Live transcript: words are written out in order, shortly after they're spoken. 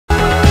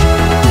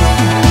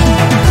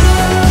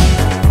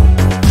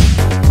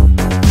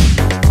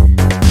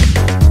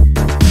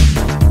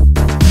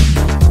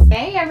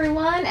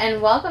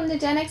welcome to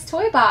Gen X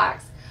Toy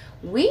Box.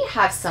 We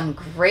have some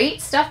great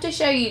stuff to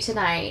show you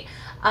tonight.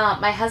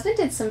 My husband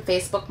did some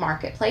Facebook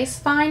Marketplace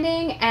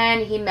finding,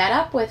 and he met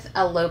up with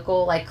a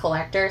local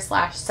collector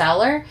slash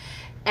seller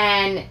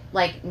and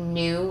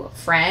new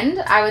friend.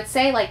 I would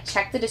say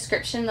check the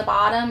description in the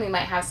bottom. We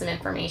might have some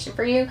information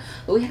for you,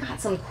 but we got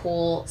some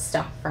cool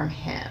stuff from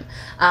him.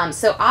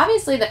 So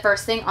obviously the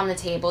first thing on the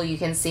table you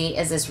can see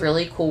is this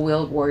really cool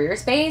Wheeled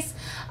Warriors base.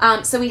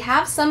 So we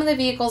have some of the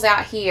vehicles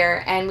out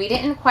here, and we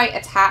didn't quite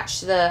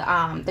attach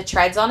the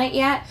treads on it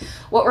yet.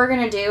 What we're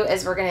going to do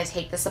is we're going to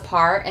take this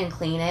apart and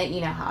clean it. You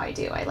know how I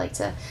do. I like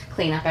to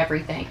clean up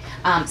everything.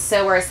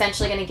 So we're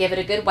essentially going to give it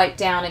a good wipe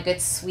down, a good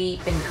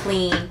sweep and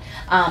clean.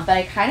 But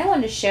I kind of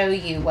wanted to show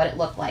you what it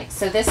looked like.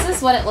 So this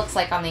is what it looks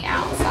like on the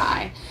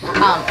outside.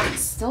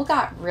 It's still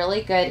got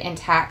really good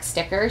intact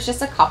stickers.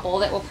 Just a couple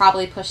that we'll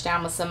probably push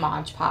down with some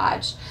Mod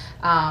Podge.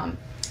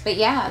 But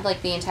yeah,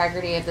 the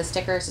integrity of the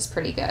stickers is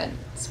pretty good.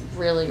 It's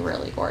really,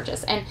 really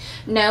gorgeous. And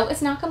no,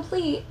 it's not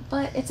complete,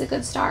 but it's a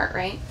good start,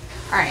 right?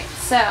 All right,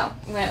 so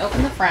I'm going to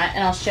open the front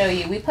and I'll show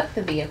you. We put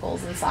the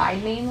vehicles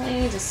inside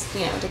mainly, just,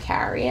 to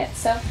carry it.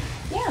 So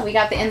yeah, we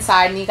got the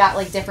inside, and you got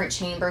different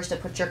chambers to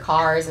put your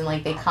cars,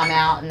 and they come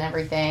out and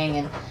everything.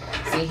 And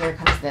see, here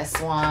comes this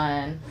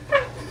one.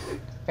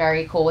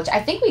 Very cool, which I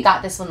think we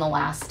got this one the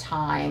last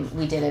time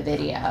we did a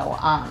video.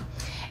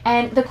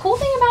 And the cool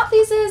thing about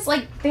these is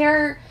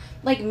they're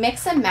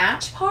mix and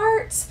match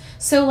parts.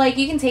 So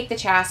you can take the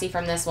chassis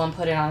from this one,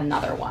 put it on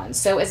another one.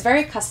 So it's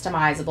very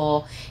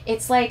customizable.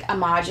 It's a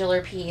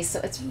modular piece, so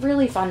it's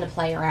really fun to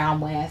play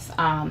around with.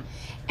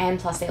 And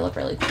plus they look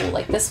really cool.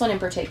 This one in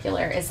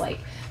particular is the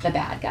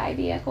bad guy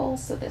vehicle.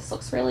 So this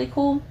looks really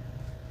cool.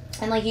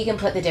 And you can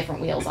put the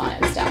different wheels on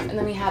it and stuff. And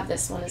then we have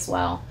this one as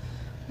well.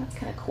 That's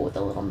kind of cool with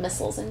the little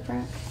missiles in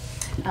front.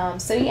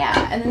 So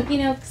yeah, and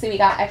then, so we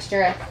got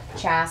extra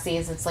chassis.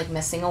 It's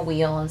missing a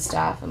wheel and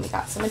stuff. And we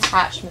got some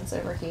attachments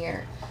over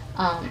here.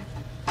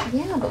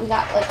 Yeah, but we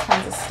got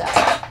tons of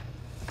stuff.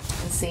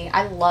 And see,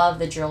 I love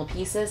the drill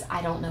pieces.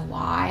 I don't know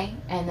why.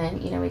 And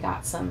then, we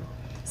got some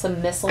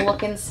missile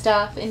looking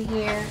stuff in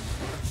here.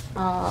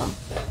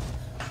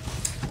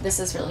 This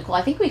is really cool.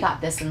 I think we got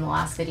this in the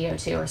last video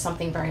too, or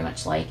something very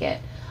much like it.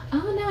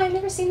 Oh no, I've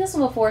never seen this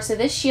one before. So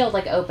this shield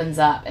opens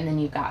up, and then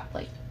you've got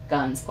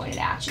guns pointed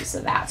at you. So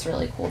that's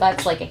really cool.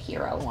 That's a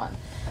hero one.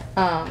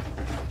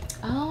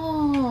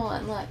 Oh,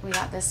 and look, we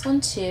got this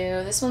one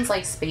too. This one's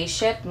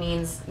spaceship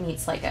meets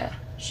a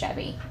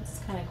Chevy. It's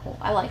kind of cool.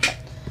 I like it.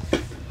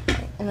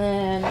 And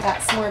then I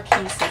got some more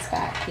pieces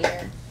back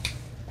here.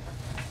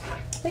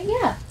 But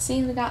yeah,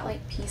 see, we got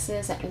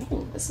pieces.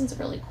 Ooh, this one's a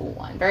really cool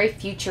one. Very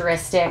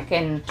futuristic,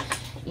 and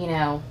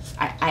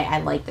I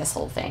like this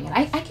whole thing. And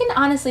I can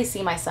honestly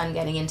see my son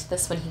getting into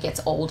this when he gets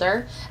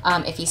older,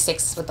 if he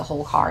sticks with the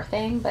whole car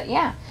thing. But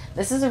yeah,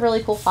 this is a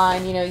really cool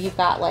find. You've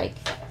got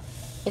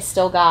it's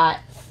still got,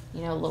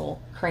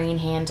 little crane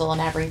handle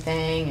and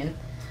everything.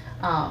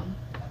 And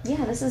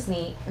yeah, this is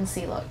neat. And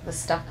see, look, the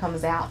stuff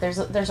comes out. There's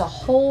a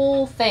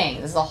whole thing.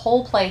 There's a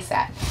whole play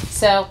set.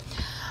 So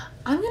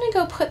I'm going to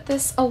go put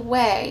this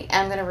away,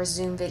 and I'm going to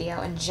resume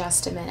video in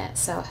just a minute.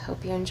 So I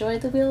hope you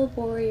enjoyed the Wheeled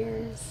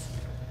Warriors.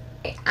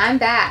 Okay, I'm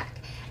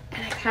back,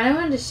 and I kind of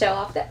wanted to show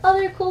off the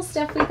other cool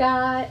stuff we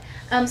got.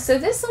 So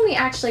this one we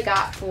actually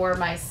got for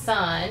my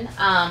son,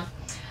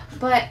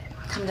 but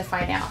come to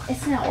find out,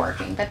 it's not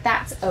working, but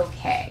that's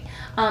okay.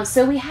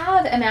 So we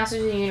have a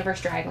Masters of the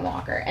Universe Dragon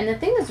Walker, and the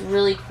thing that's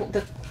really cool,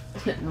 the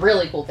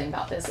really cool thing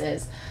about this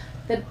is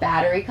the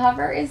battery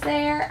cover is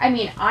there. I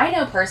mean, I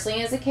know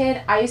personally as a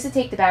kid, I used to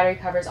take the battery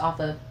covers off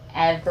of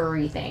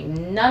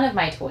everything. None of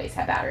my toys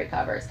have battery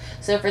covers.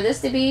 So for this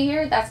to be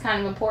here, that's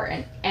kind of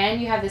important. And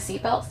you have the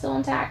seatbelt still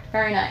intact.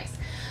 Very nice.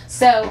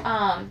 So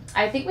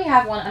I think we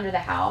have one under the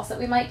house that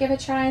we might give a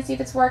try and see if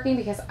it's working,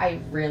 because I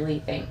really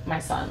think my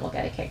son will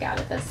get a kick out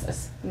of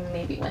this,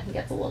 maybe when he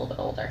gets a little bit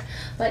older.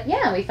 But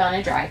yeah, we found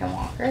a Dragon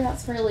Walker.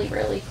 That's really,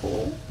 really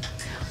cool.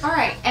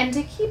 Alright, and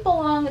to keep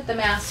along with the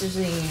Masters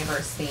of the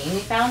Universe theme, we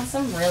found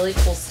some really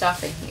cool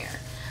stuff in here.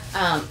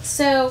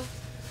 So,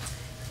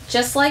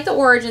 just like the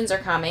Origins are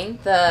coming,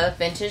 the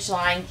vintage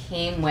line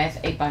came with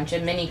a bunch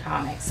of mini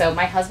comics. So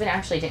my husband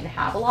actually didn't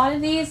have a lot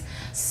of these.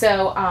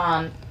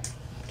 So,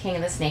 King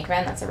of the Snake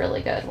Men, that's a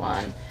really good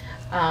one.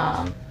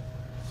 I'm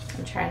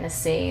trying to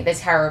see. The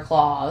Terror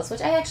Claws,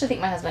 which I actually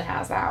think my husband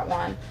has that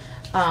one.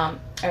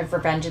 Or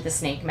Revenge of the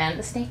Snake Men.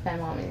 The Snake Men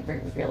one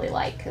we really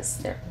like because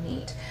they're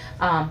neat.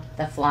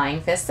 The Flying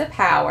Fists of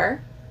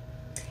Power.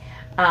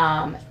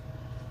 The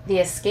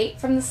Escape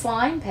from the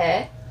Slime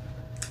Pit.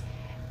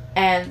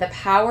 And the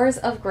Powers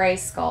of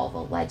Grayskull, The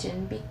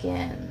Legend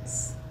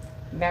Begins.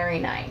 Very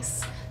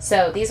nice.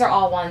 So these are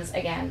all ones,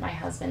 again, my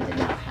husband did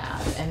not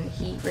have, and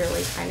he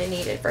really kind of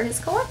needed for his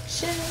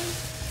collection.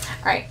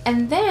 All right,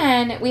 and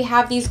then we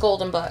have these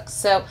golden books.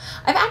 So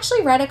I've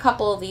actually read a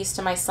couple of these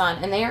to my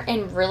son, and they are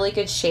in really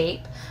good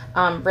shape,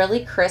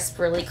 really crisp,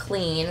 really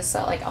clean. So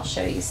I'll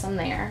show you some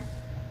there.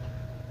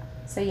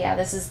 So yeah,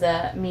 this is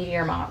the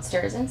Meteor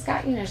Monsters, and it's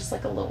got, you know, just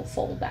like a little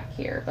fold back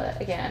here.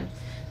 But again,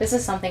 this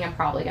is something I'm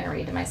probably going to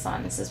read to my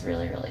son. This is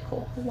really, really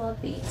cool. I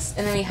love these.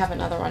 And then we have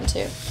another one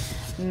too.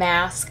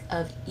 Mask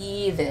of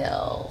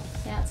Evil.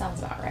 Yeah, it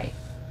sounds about right.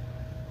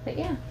 But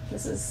yeah,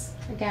 this is,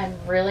 again,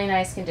 really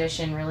nice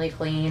condition, really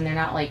clean. They're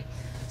not like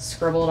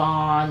scribbled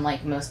on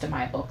like most of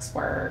my books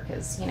were,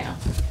 because, you know,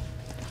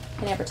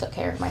 I never took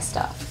care of my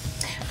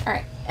stuff. All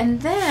right,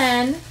 and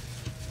then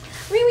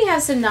we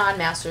have some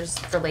non-Masters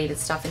related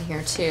stuff in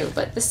here too,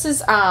 but this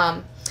is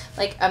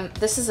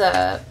this is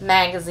a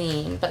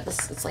magazine, but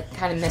it's like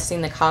kind of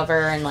missing the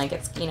cover, and like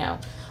it's, you know,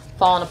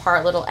 falling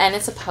apart a little, and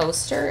it's a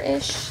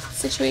poster-ish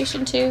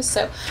situation too.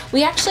 So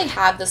we actually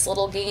have this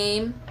little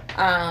game,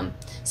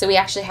 so we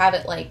actually have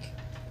it like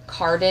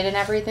carded and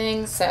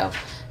everything, so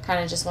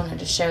kind of just wanted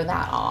to show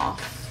that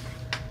off.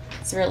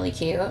 It's really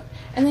cute.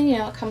 And then, you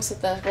know, it comes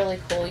with the really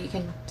cool, you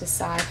can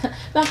decide,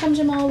 Malcolm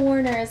Jamal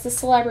Warner is the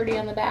celebrity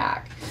on the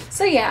back.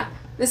 So yeah,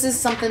 this is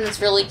something that's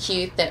really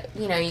cute that,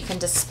 you know, you can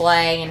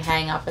display and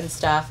hang up and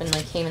stuff, and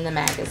like came in the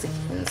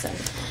magazines.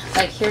 And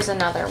like, here's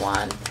another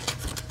one.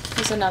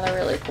 Here's another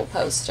really cool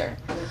poster.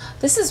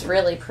 This is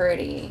really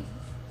pretty.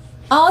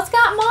 Oh, it's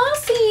got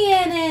Mossy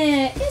in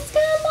it. It's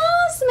got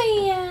Moss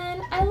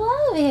Man. I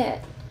love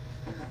it.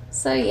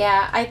 So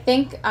yeah, I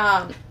think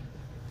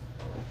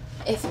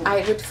if I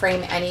would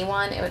frame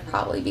anyone, it would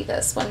probably be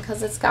this one,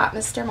 because it's got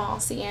Mr.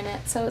 Mossy in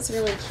it. So it's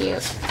really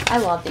cute. I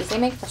love these. They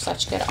make for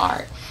such good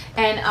art.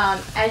 And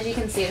as you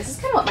can see, this is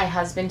kind of what my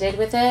husband did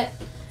with it.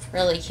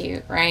 Really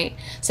cute, right?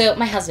 So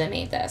my husband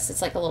made this.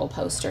 It's like a little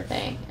poster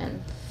thing,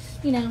 and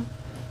you know,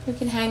 you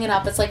can hang it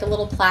up. It's like a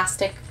little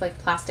plastic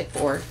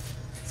board.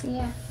 So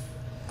yeah,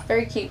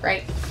 very cute,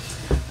 right?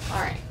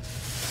 All right,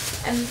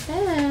 and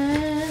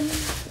then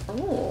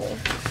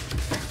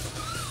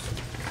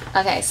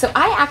okay, so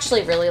I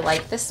actually really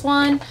like this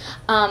one.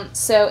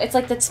 So it's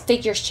like this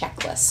figures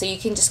checklist. So you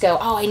can just go,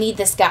 oh, I need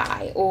this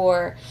guy,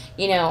 or,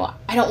 you know,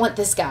 I don't want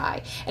this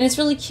guy. And it's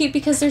really cute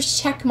because there's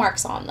check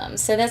marks on them.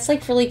 So that's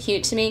like really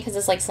cute to me, because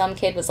it's like some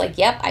kid was like,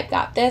 yep, I've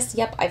got this,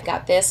 yep, I've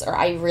got this, or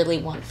I really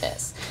want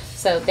this.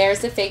 So there's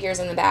the figures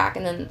in the back,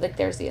 and then like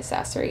there's the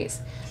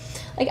accessories.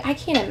 Like, I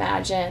can't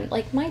imagine,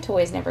 like, my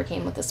toys never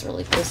came with this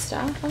really cool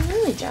stuff. I'm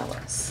really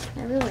jealous.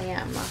 I really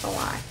am, not gonna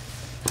lie.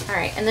 All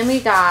right, and then we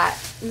got,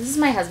 this is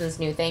my husband's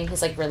new thing.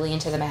 He's like really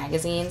into the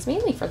magazines,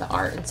 mainly for the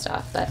art and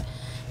stuff. But,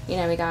 you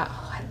know, we got,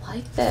 oh, I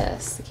like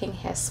this, the King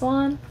Hiss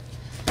one.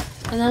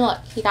 And then look,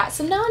 he got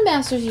some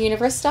non-Masters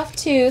Universe stuff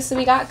too. So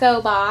we got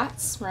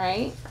GoBots,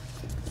 right?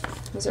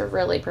 These are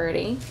really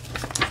pretty.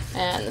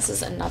 And this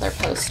is another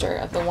poster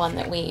of the one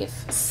that we've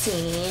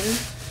seen.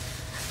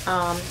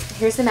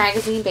 Here's the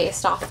magazine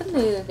based off the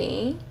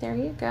movie. There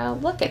you go.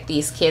 Look at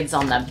these kids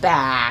on the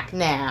back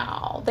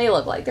now. They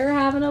look like they're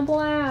having a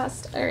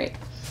blast. All right.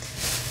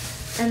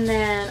 And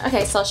then,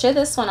 okay, so I'll show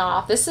this one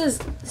off. This is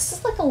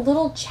like a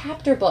little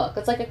chapter book.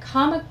 It's like a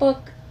comic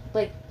book,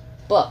 like,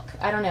 book.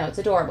 I don't know. It's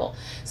adorable.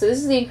 So this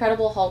is The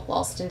Incredible Hulk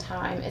Lost in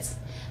Time. It's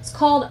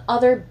called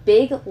Other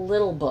Big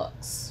Little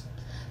Books.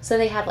 So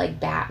they have like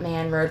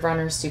Batman,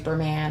 Roadrunner,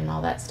 Superman, and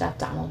all that stuff,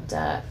 Donald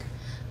Duck.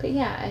 But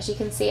yeah, as you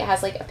can see, it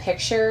has like a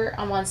picture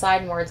on one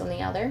side and words on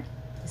the other.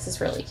 This is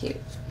really cute.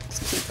 It's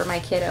cute for my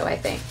kiddo, I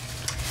think.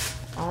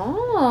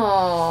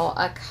 Oh,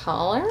 a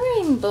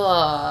coloring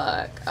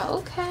book.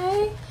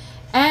 Okay.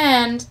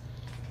 And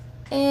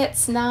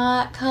it's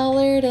not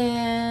colored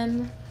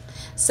in.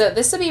 So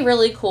this would be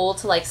really cool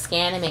to like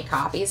scan and make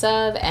copies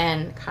of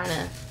and kind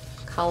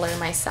of color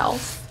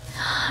myself.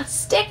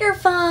 Sticker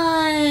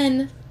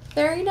fun.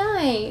 Very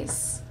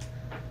nice.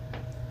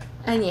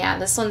 And yeah,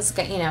 this one's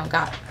got, you know,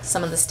 got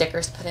some of the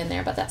stickers put in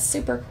there, but that's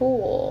super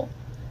cool.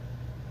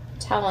 I'm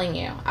telling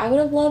you, I would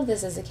have loved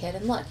this as a kid.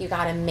 And look, you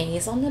got a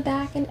maze on the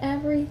back and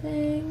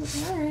everything.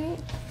 All right.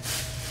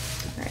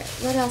 All right,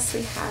 what else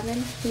we have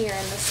in here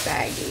in this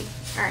baggie?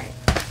 All right.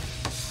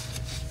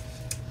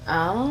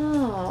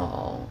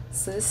 Oh,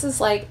 so this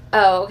is like,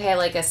 oh, okay,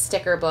 like a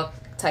sticker book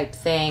type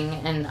thing.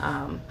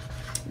 And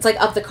it's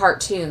like of the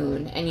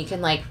cartoon, and you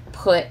can like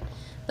put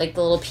like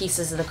the little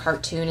pieces of the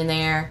cartoon in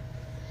there.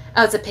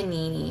 Oh, it's a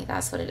panini.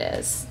 That's what it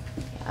is.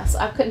 Yeah, so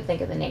I couldn't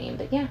think of the name,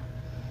 but yeah.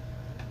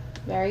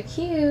 Very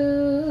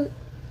cute.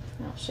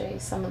 I'll show you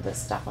some of the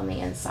stuff on the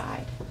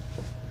inside.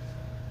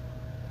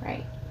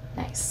 Right.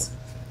 Nice.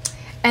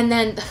 And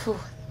then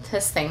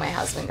this thing my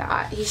husband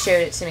got, he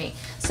showed it to me.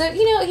 So,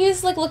 you know, he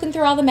was like looking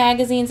through all the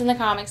magazines and the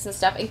comics and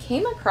stuff and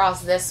came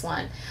across this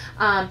one.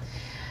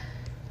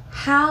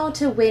 How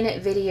to Win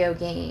at Video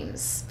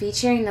Games,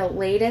 featuring the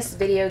latest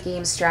video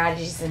game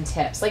strategies and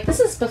tips. Like, this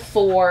is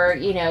before,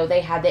 you know,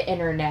 they had the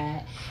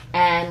internet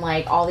and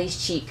like all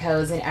these cheat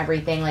codes and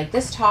everything. Like,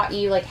 this taught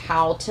you like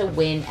how to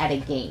win at a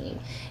game.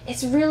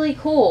 It's really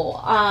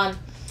cool.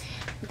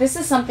 This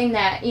is something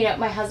that, you know,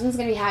 my husband's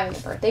gonna be having a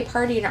birthday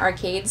party in an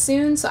arcade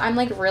soon, so I'm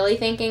like really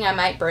thinking I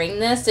might bring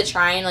this to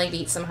try and like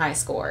beat some high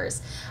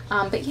scores.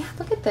 But yeah,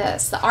 look at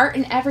this, the art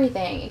and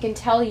everything. It can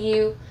tell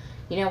you,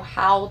 you know,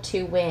 how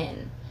to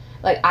win.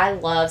 Like, I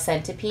love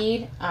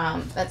Centipede.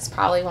 That's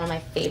probably one of my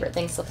favorite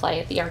things to play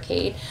at the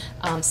arcade.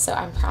 So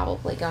I'm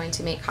probably going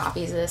to make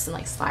copies of this and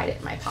like slide it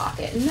in my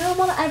pocket. And no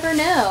one will ever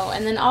know.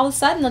 And then all of a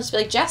sudden they'll just be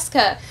like,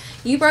 Jessica,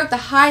 you broke the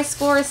high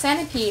score of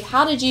Centipede.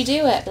 How did you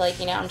do it? Be like,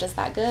 you know, I'm just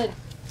that good.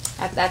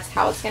 That's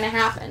how it's going to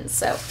happen.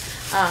 So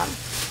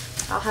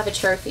I'll have a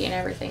trophy and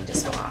everything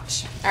just to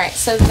watch. All right,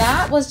 so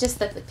that was just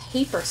the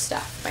paper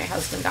stuff my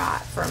husband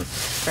got from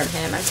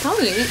him. I'm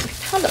telling you, we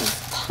found a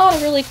lot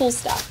of really cool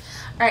stuff.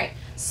 All right,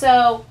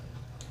 so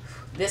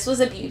this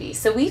was a beauty.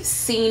 So we've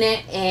seen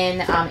it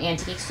in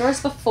antique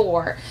stores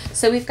before.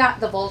 So we've got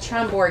the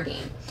Voltron board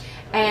game.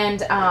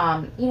 And,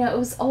 you know, it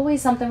was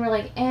always something we're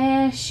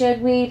like,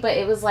 should we? But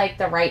it was like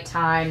the right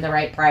time, the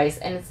right price.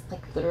 And it's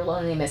like literally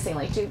only missing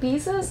like 2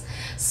 pieces.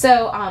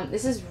 So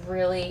this is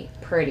really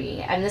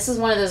pretty. And this is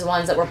one of those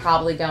ones that we're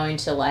probably going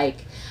to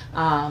like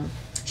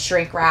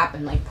shrink wrap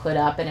and like put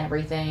up and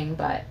everything.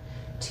 But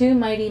 2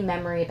 mighty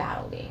memory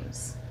battle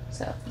games.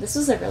 So this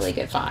was a really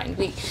good find.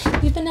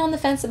 We've been on the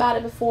fence about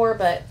it before,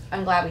 but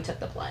I'm glad we took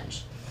the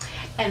plunge.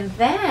 And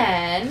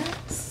then,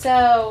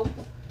 so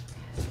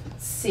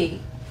let's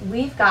see.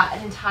 We've got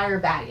an entire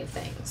bag of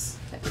things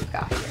that we've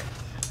got here.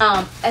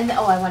 And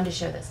I wanted to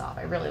show this off.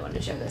 I really wanted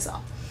to show this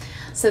off.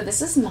 So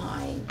this is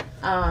mine.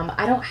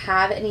 I don't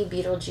have any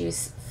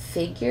Beetlejuice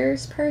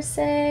figures per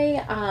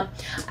se.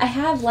 I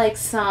have like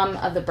some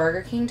of the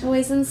Burger King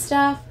toys and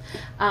stuff.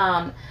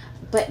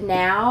 But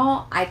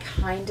now I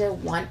kind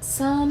of want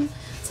some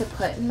to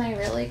put in my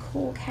really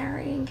cool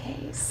carrying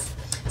case.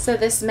 So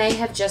this may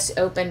have just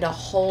opened a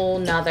whole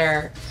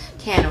nother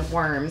can of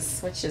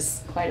worms, which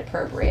is quite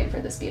appropriate for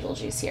this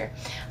Beetlejuice here.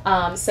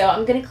 So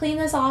I'm going to clean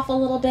this off a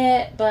little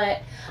bit,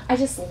 but I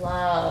just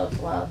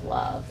love, love,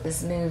 love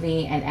this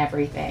movie and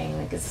everything.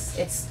 Like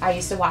I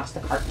used to watch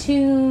the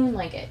cartoon,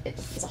 like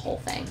it's a whole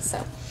thing.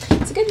 So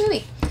it's a good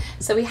movie.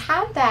 So we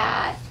had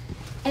that.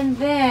 And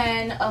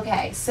then,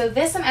 okay, so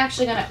this I'm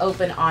actually going to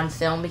open on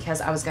film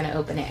because I was going to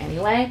open it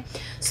anyway.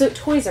 So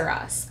Toys R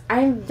Us.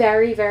 I'm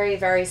very, very,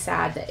 very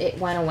sad that it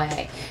went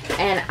away.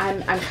 And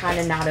I'm kind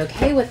of not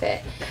okay with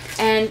it.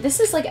 And this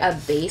is like a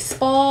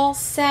baseball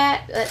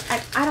set.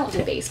 I don't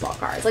do baseball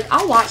cards. Like,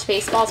 I'll watch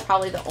baseball. It's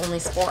probably the only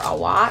sport I'll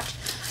watch.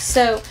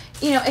 So,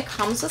 you know, it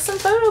comes with some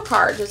photo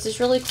cards, which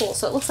is really cool.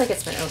 So it looks like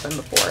it's been opened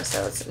before.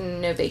 So it's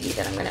no biggie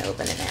that I'm going to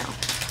open it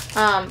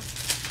now.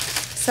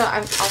 So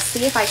I'll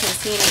see if I can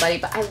see anybody,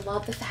 but I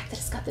love the fact that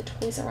it's got the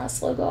Toys R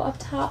Us logo up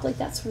top. Like,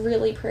 that's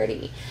really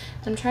pretty.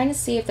 I'm trying to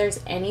see if there's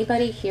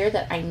anybody here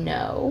that I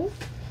know,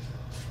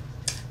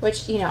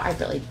 which, you know, I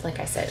really, like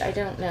I said, I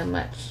don't know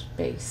much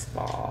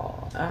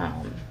baseball.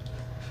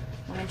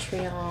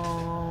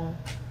 Montreal,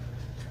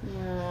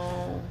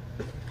 no.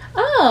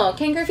 Oh,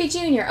 Ken Griffey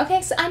Jr.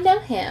 Okay, so I know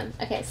him.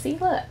 Okay, see,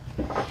 look.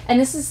 And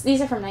these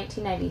are from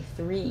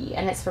 1993,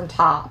 and it's from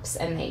Topps,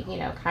 and they, you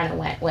know, kind of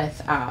went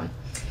with,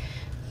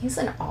 he's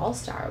an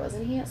all-star,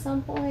 wasn't he, at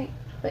some point?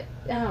 But,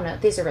 I don't know.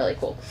 These are really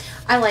cool.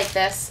 I like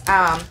this.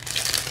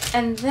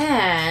 And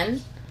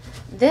then,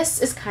 this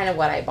is kind of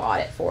what I bought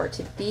it for,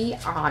 to be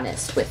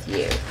honest with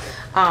you.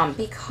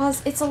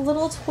 Because it's a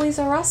little Toys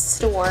R Us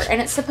store,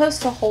 and it's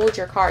supposed to hold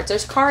your cards.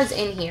 There's cards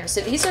in here.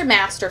 So, these are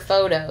master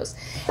photos.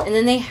 And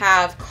then they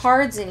have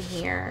cards in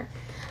here.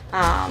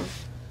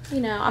 You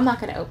know, I'm not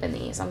going to open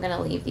these. I'm going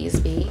to leave these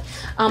be.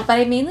 But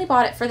I mainly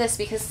bought it for this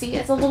because, see,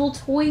 it's a little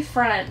toy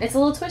front. It's a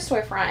little Toy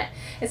Story front.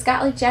 It's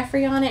got, like,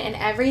 Jeffrey on it and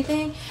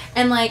everything.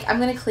 And, like, I'm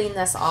going to clean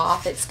this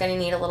off. It's going to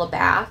need a little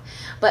bath.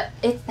 But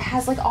it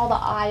has, like, all the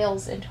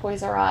aisles in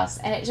Toys R Us.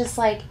 And it just,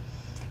 like,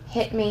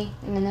 hit me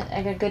in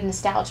a good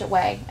nostalgia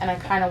way. And I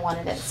kind of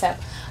wanted it. So,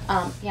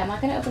 yeah, I'm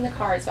not going to open the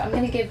cards. But I'm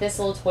going to give this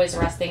little Toys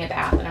R Us thing a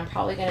bath. And I'm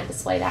probably going to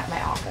display that in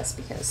my office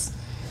because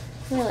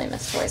I really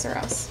miss Toys R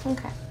Us.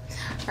 Okay.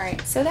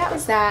 Alright, so that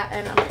was that,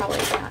 and I'm probably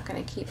not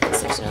going to keep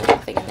this. There's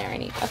nothing in there I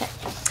need. Okay.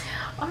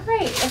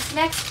 Alright, what's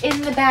next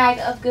in the bag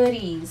of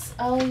goodies?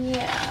 Oh,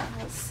 yeah.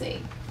 Let's see.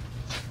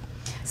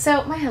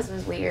 So, my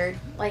husband's weird.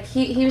 Like,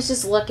 he was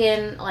just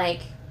looking,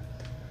 like,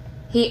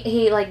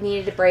 he like,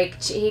 needed to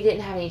break. He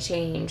didn't have any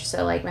change,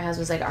 so, like, my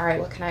husband's like, alright,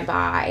 what can I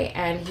buy?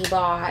 And he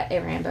bought a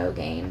Rambo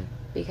game,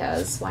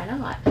 because why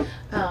not?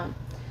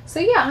 So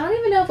yeah, I don't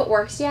even know if it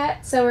works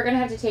yet, so we're going to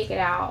have to take it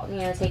out, you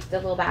know, take the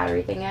little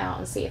battery thing out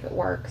and see if it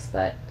works,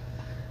 but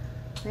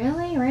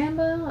really,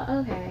 Rambo?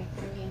 Okay,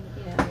 I mean,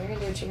 you know, you're going to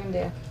do what you're going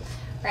to do.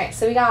 Alright,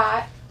 so we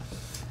got,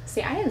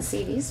 see, I didn't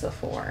see these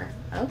before.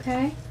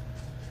 Okay.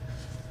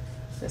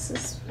 This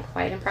is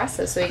quite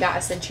impressive. So we got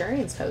a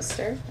Centurions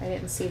poster. I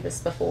didn't see this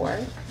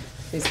before.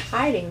 Who's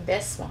hiding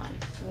this one?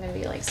 I'm going to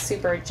be like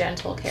super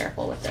gentle,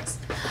 careful with this.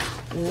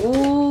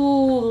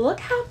 Ooh,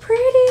 look how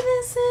pretty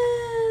this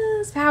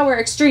is. Power,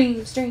 extreme,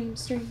 extreme,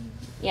 extreme.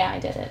 Yeah, I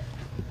did it.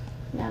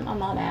 I'm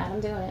not mad. I'm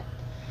doing it.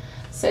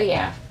 So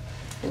yeah,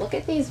 look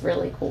at these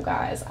really cool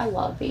guys. I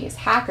love these.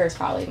 Hacker's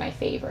probably my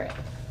favorite.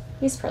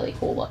 He's pretty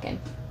cool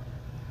looking.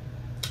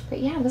 But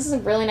yeah, this is a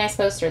really nice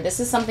poster. This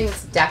is something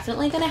that's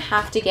definitely going to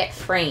have to get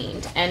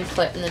framed and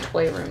put in the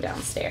toy room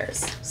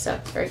downstairs. So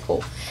it's very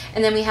cool.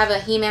 And then we have a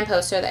He-Man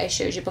poster that I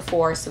showed you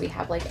before. So we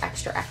have like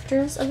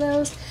extras of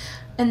those.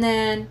 And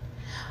then,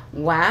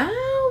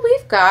 wow,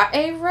 we've got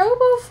a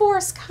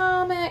RoboForce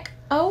comic.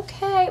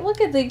 Okay, look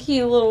at the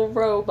cute little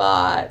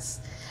robots.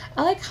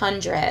 I like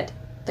 100,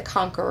 the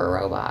Conqueror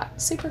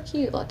robot. Super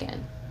cute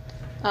looking.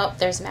 Oh,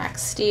 there's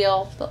Max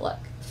Steel, but look.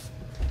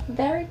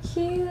 Very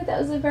cute.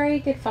 That was a very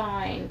good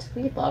find.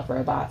 We love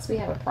robots. We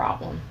have a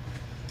problem.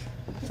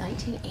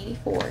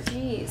 1984.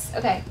 Jeez.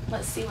 Okay,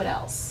 let's see what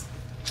else.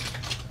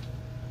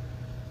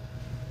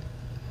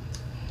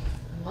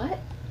 What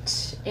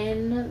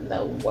in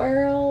the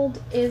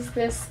world is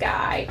this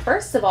guy?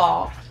 First of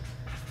all,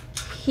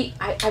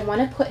 I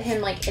want to put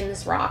him like in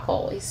this rock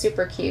hole. He's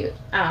super cute.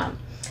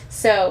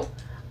 So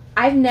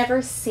I've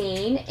never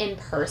seen in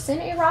person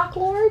a Rock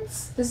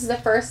Lords. This is the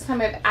first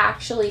time I've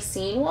actually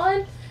seen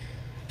one.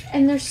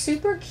 And they're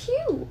super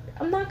cute.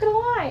 I'm not going to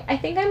lie. I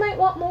think I might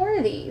want more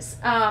of these.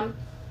 Yeah,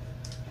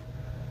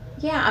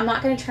 I'm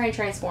not going to try and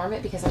transform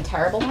it because I'm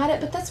terrible at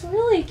it. But that's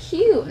really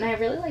cute. And I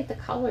really like the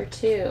color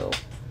too.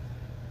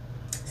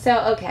 So,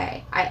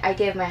 okay. I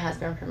give my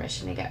husband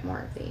permission to get more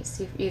of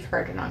these. You've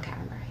heard it on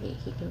camera.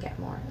 He can get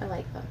more. I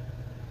like them.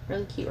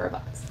 Really cute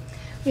robots.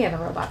 We have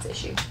a robots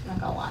issue. Not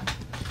going to lie.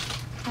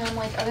 And I'm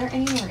like, are there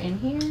any more in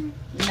here?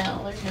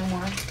 No, there's no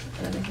more.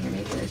 In here,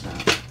 maybe there's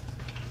not.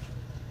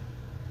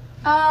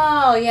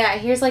 Oh yeah,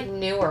 here's like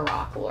newer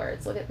Rock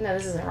Lords. Look at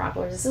this isn't Rock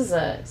Lords. This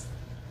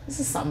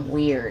is something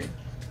weird.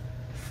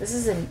 This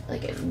is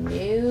like a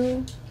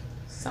new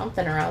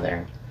something or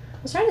other. I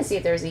was trying to see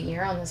if there's a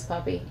year on this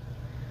puppy.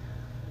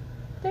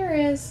 There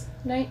is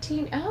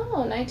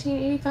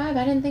 1985.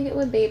 I didn't think it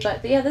would be,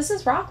 but yeah, this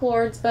is Rock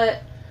Lords,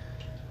 but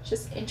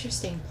just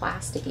interesting,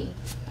 plasticky.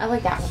 I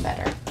like that one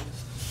better.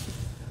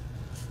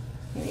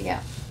 Here we go.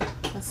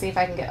 Let's see if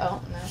I can get.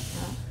 Oh no.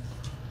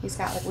 He's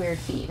got like weird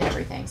feet and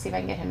everything. See if I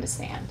can get him to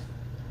stand.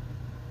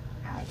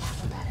 I like that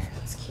one better.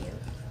 That's cute.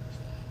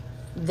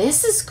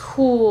 This is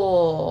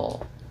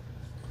cool.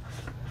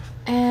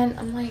 And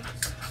I'm like,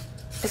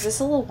 is this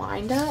a little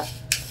wind up?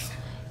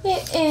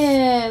 It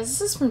is.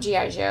 This is from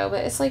G.I. Joe,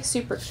 but it's like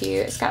super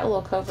cute. It's got a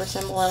little Cobra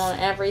symbol on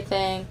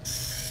everything.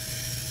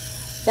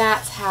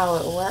 That's how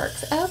it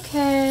works.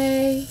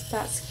 Okay.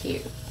 That's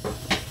cute.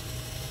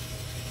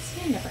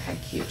 See, I never had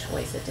cute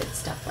toys that did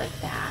stuff like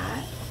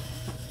that.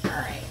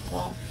 Alright,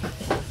 well,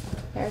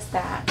 there's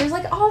that. There's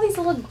like all these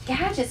little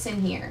gadgets in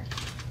here.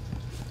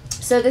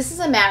 So this is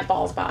a Matt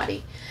Ball's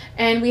body.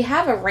 And we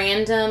have a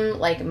random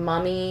like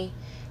mummy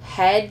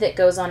head that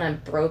goes on a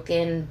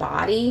broken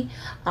body.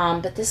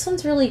 But this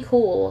one's really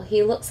cool.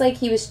 He looks like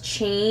he was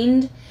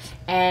chained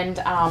and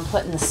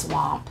put in the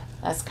swamp.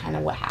 That's kind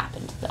of what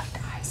happened to that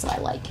guy. So I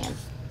like him.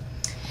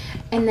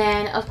 And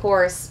then, of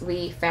course,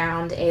 we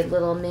found a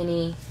little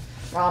mini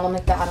Ronald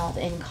McDonald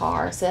in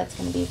car, so that's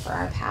going to be for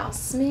our pal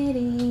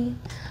Smitty.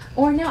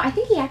 Or no, I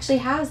think he actually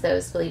has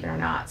those, believe it or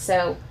not.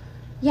 So,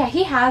 yeah,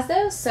 he has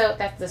those, so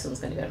this one's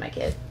going to go to my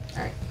kid.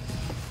 All right.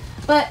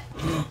 But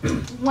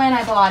when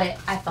I bought it,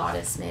 I thought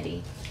of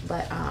Smitty,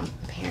 but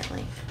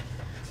apparently,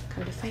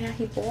 come to find out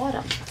he bought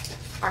them.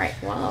 All right,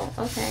 whoa,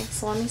 okay,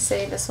 so let me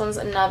see. This one's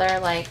another,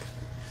 like,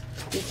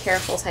 be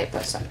careful type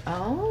of stuff.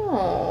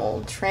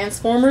 Oh,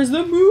 Transformers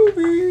the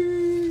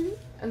movie.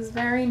 It's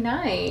very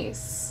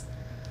nice.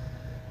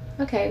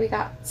 Okay, we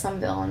got some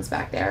villains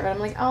back there, but I'm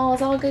like, oh,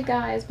 it's all good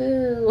guys,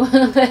 boo.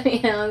 But,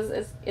 you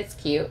know, it's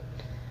cute.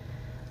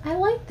 I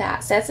like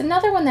that. So that's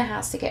another one that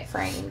has to get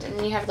framed. And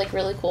then you have, like,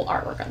 really cool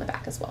artwork on the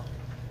back as well.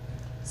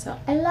 So,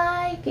 I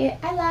like it.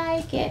 I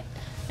like it.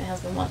 My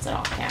husband wants it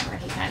off camera.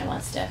 He kind of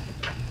wants to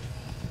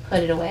put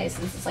it away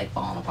since it's, like,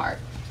 falling apart.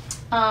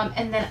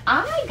 And then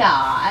I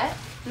got,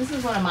 this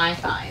is one of my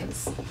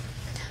finds.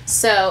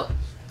 So,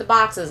 the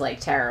box is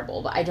like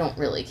terrible, but I don't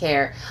really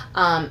care.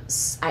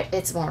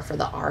 It's more for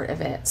the art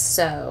of it.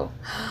 So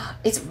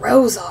it's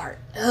rose art.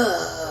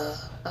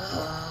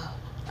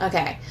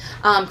 Okay.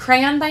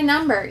 Crayon by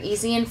number,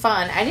 easy and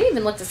fun. I didn't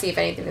even look to see if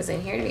anything was in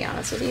here, to be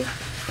honest with you.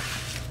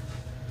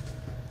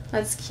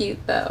 That's cute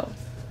though.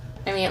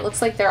 I mean, it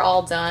looks like they're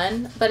all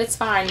done, but it's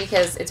fine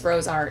because it's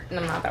rose art and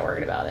I'm not that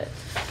worried about it.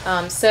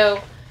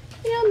 So,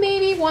 you know,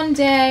 maybe one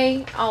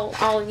day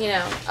I'll, you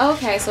know,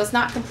 okay, so it's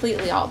not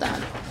completely all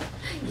done.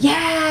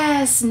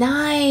 Yes,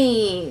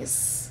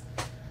 nice.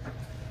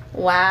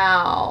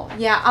 Wow.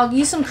 Yeah, I'll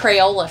use some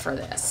Crayola for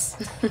this.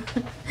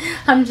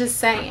 I'm just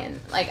saying.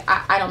 Like,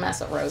 I don't mess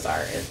with rose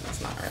art.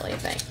 It's not really a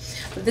thing.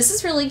 But this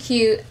is really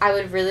cute. I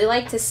would really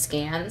like to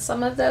scan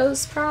some of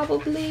those,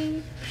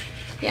 probably.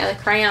 Yeah, the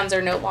crayons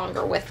are no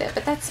longer with it.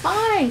 But that's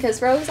fine,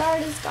 because rose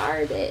art is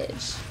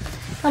garbage.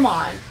 Come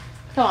on.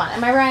 Come on.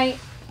 Am I right?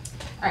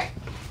 All right.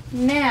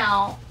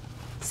 Now,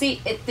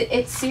 see,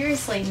 it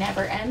seriously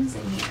never ends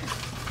in here.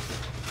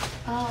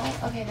 Oh,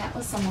 okay, that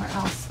was somewhere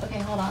else. Okay,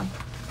 hold on.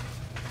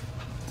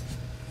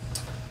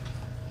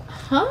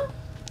 Huh?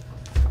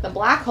 The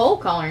black hole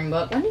coloring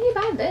book. When did you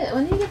buy this?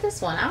 When did you get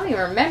this one? I don't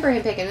even remember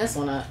him picking this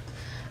one up.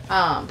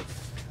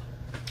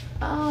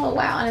 Oh,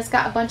 wow. And it's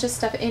got a bunch of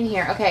stuff in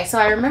here. Okay, so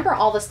I remember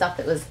all the stuff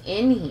that was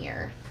in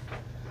here.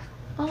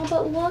 Oh,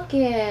 but look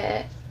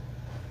it.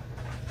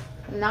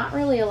 Not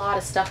really a lot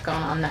of stuff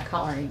going on in that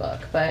coloring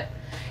book, but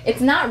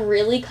it's not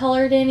really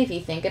colored in if you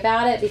think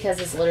about it,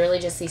 because it's literally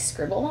just these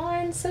scribble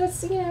lines, so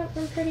it's, you know,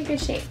 in pretty good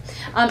shape.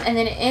 And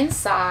then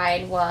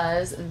inside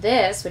was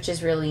this, which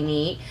is really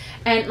neat,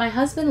 and my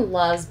husband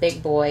loves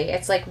Big Boy.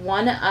 It's like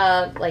one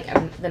of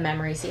the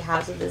memories he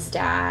has with his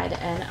dad,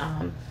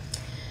 and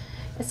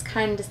it's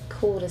kind of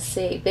cool to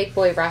see. Big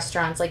Boy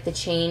restaurants, like the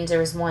chains, there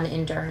was one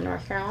in Durham,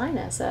 North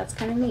Carolina, so that's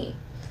kind of neat.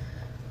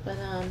 But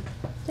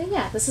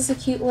yeah, this is a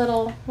cute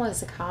little, what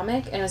is it,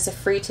 comic? And it was a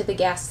free to the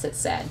guests, it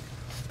said.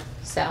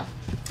 So,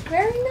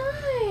 very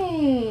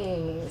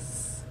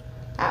nice.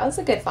 That was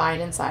a good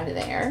find inside of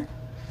there.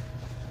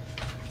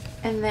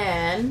 And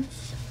then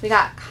we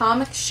got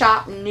comic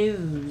shop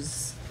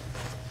news.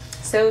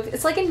 So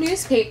it's like a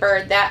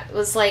newspaper that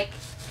was like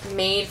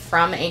made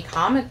from a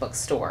comic book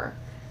store.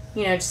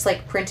 You know, just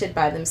like printed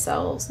by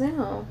themselves.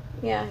 No.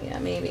 Yeah,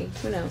 maybe.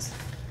 Who knows?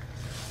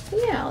 But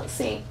yeah, let's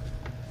see.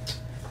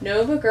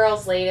 Nova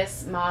Girl's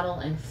latest model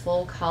in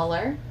full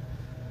color.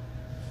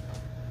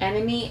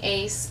 Enemy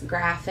Ace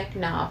graphic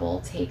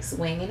novel takes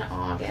wing in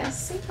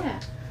August. See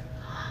that?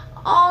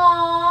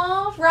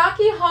 Aww,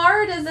 Rocky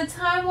Horror does a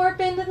time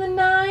warp into the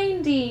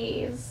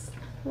 90s.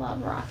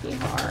 Love Rocky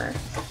Horror.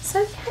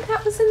 So yeah,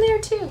 that was in there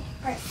too. All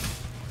right,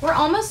 we're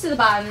almost to the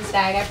bottom of this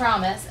bag, I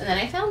promise. And then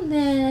I found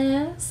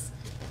this.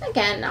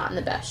 Again, not in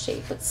the best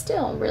shape, but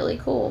still really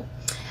cool.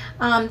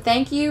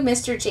 Thank you,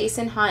 Mr.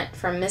 Jason Hunt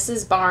from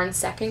Mrs. Barnes'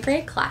 2nd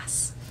grade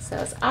class. So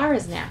it's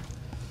ours now.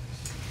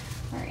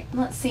 All right,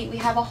 let's see. We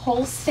have a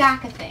whole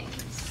stack of things.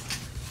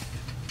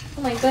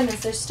 Oh my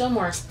goodness, there's still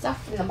more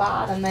stuff in the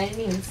bottom I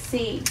didn't even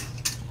see.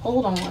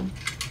 Hold on.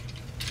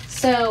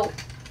 So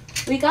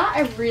we got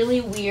a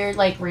really weird,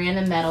 like,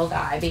 random metal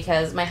guy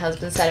because my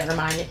husband said it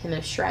reminded him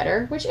of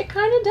Shredder, which it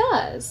kind of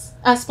does.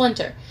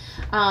 Splinter.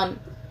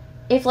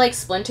 If, like,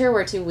 Splinter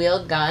were to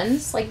wield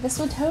guns, like, this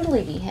would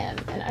totally be him.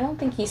 And I don't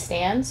think he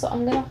stands, so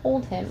I'm going to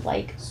hold him,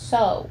 like,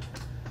 so.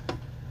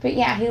 But,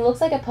 yeah, he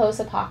looks like a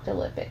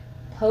post-apocalyptic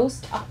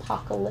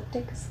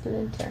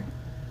Splinter.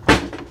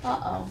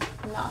 Uh-oh.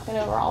 I'm knocking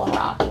over all the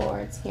rock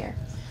lords. Here.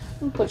 I'm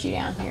going to put you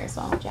down here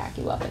so I don't jack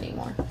you up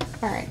anymore.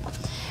 All right.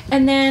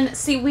 And then,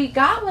 see, we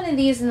got one of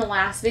these in the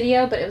last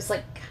video, but it was,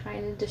 like,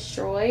 kind of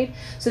destroyed.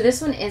 So this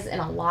one is in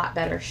a lot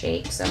better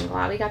shape, so I'm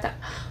glad we got that.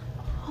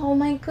 Oh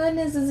my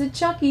goodness, it's a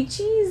Chuck E.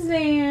 Cheese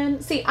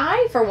van. See,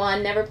 I, for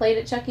one, never played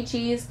at Chuck E.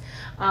 Cheese.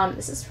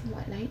 This is from,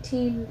 what,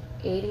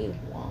 1981?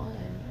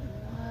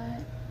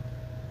 What?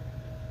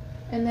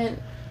 And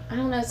then, I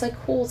don't know, it's like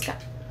cool. It's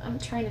got, I'm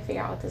trying to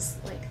figure out what this,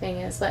 like, thing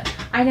is. But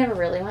I never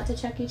really went to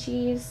Chuck E.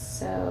 Cheese,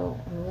 so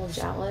I'm a little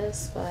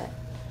jealous. But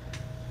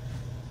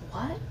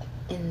what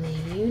in the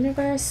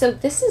universe? So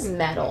this is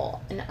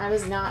metal, and I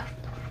was not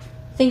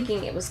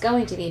thinking it was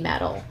going to be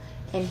metal.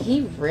 And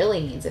he really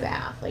needs a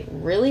bath, like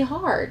really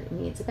hard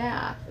needs a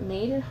bath.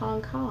 Made in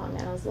Hong Kong,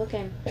 and I was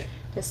looking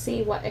to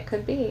see what it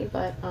could be,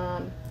 but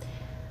I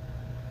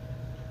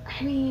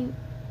mean,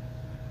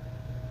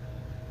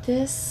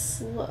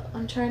 this,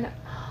 I'm trying to,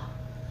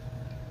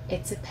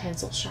 it's a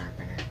pencil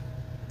sharpener.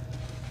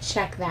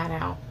 Check that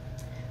out.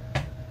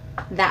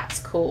 That's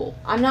cool.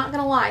 I'm not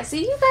gonna lie.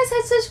 See, you guys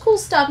had such cool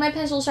stuff. My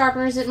pencil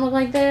sharpeners didn't look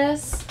like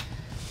this.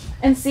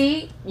 And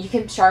see, you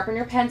can sharpen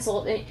your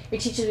pencil.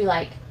 Your teacher would be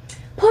like,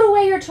 put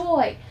away your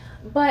toy.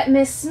 But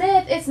Miss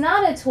Smith, it's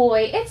not a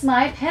toy. It's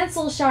my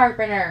pencil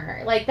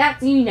sharpener. Like,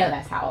 that's, you know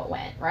that's how it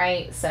went,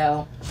 right?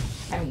 So,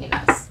 I mean,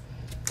 that's,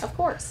 of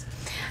course.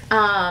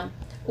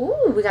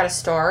 Ooh, we got a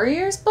Star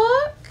Wars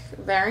book.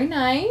 Very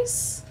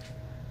nice.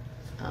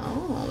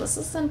 Oh, this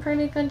is in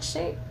pretty good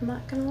shape. I'm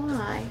not gonna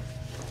lie.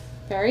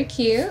 Very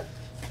cute.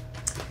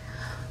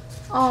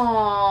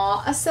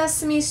 Aw, a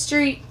Sesame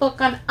Street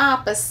book on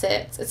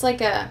opposites. It's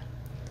like a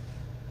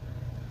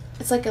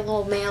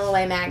little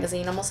mail-away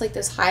magazine, almost like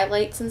those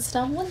highlights and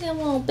stuff. Look at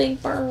little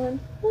Big Bird.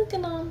 Look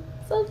at them.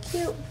 So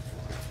cute.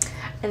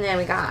 And then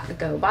we got a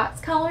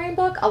GoBots coloring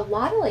book. A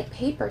lot of, like,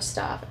 paper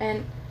stuff.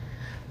 And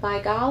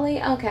by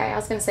golly, okay, I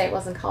was going to say it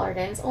wasn't colored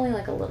in. It's only,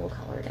 like, a little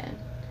colored in.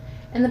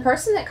 And the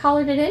person that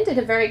colored it in did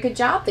a very good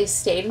job. They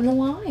stayed in the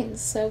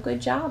lines. So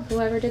good job,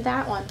 whoever did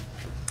that one.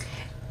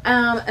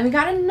 And we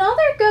got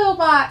another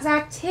GoBots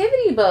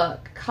activity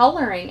book.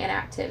 Coloring and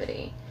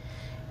activity.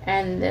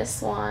 And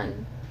this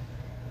one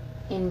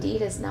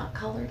indeed is not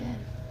colored in.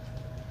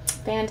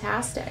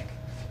 Fantastic.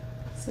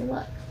 See,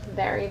 look.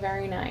 Very,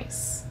 very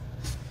nice.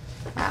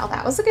 Wow,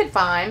 that was a good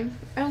find.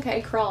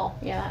 Okay, Krull.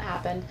 Yeah, that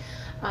happened.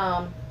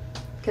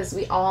 Because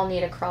we all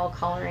need a Krull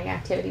coloring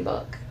activity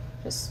book.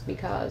 Just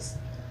because.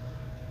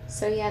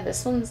 So yeah,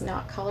 this one's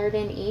not colored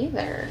in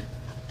either.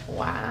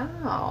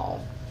 Wow.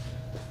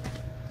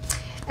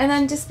 And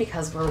then just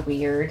because we're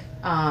weird,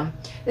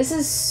 this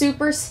is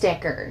Super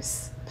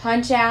Stickers.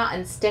 Punch out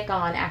and stick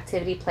on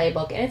activity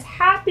playbook, and it's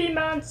Happy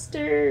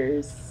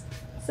Monsters.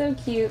 So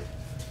cute.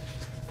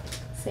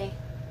 See,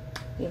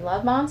 we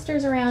love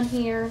monsters around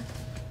here.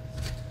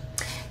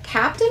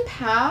 Captain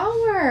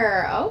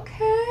Power.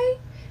 Okay.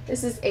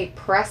 This is a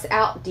press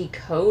out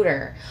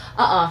decoder.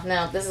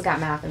 No, this has got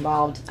math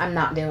involved. I'm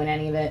not doing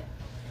any of it.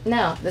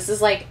 No, this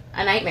is like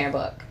a nightmare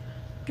book.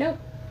 Nope.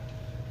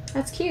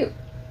 That's cute,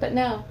 but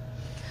no.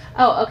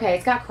 Oh, okay,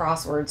 it's got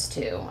crosswords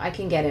too. I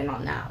can get in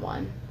on that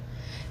one.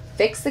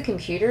 Fix the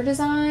computer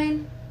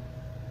design.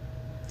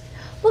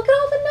 Look at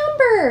all the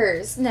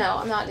numbers. No,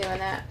 I'm not doing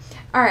that.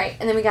 All right,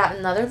 and then we got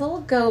another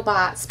little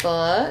GoBots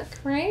book,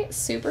 right?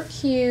 Super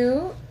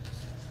cute.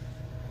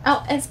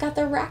 Oh, it's got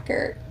the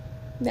record.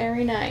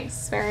 Very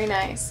nice, very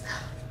nice.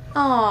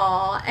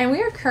 Aw, and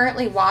we are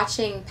currently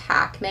watching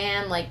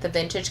Pac-Man, like the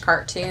vintage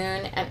cartoon,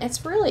 and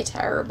it's really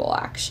terrible,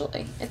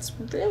 actually. It's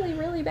really,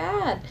 really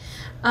bad.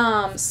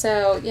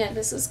 So, yeah,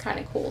 this is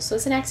kind of cool. So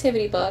it's an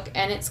activity book,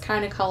 and it's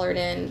kind of colored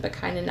in, but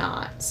kind of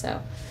not.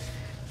 So,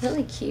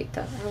 really cute,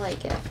 though. I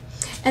like it.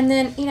 And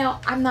then, you know,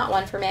 I'm not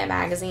one for Mad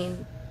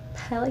Magazine,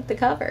 but I like the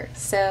cover.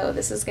 So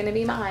this is going to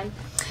be mine.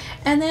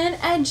 And then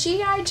a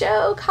G.I.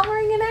 Joe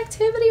coloring and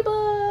activity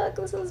book.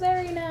 This is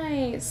very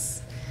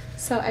nice.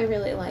 So I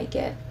really like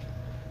it.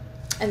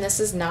 And this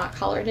is not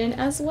colored in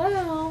as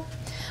well.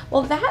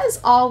 Well, that is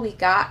all we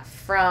got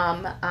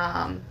from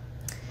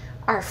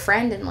our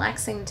friend in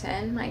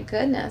Lexington. My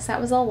goodness, that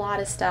was a lot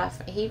of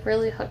stuff. He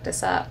really hooked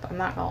us up. I'm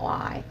not gonna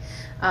lie.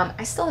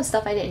 I still have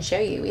stuff I didn't show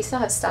you. We still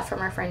have stuff from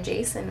our friend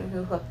Jason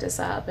who hooked us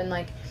up. And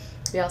like,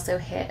 we also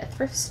hit a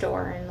thrift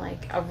store and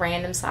like a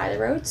random side of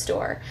the road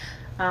store.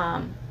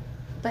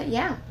 But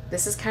yeah,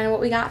 this is kind of what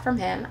we got from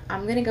him.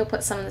 I'm going to go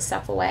put some of the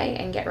stuff away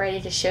and get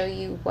ready to show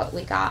you what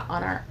we got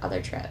on our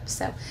other trip.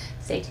 So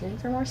stay tuned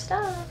for more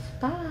stuff.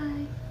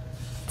 Bye.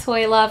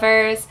 Toy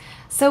lovers.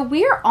 So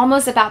we're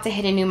almost about to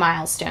hit a new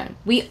milestone.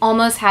 We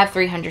almost have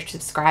 300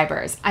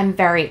 subscribers. I'm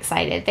very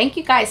excited. Thank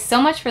you guys so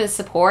much for the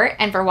support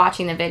and for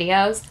watching the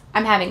videos.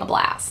 I'm having a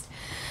blast.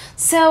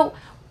 So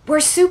we're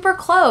super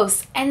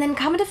close. And then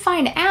come to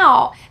find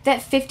out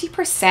that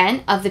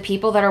 50% of the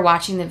people that are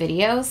watching the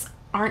videos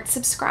aren't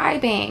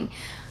subscribing.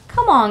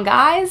 Come on,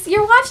 guys.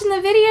 You're watching the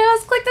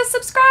videos. Click the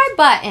subscribe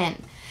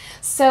button.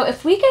 So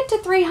if we get to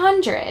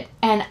 300,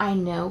 and I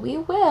know we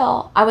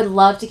will, I would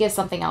love to give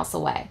something else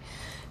away.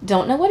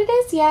 Don't know what it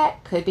is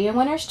yet. Could be a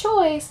winner's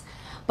choice,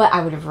 but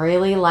I would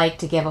really like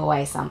to give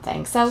away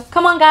something. So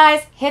come on,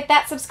 guys. Hit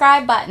that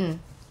subscribe button.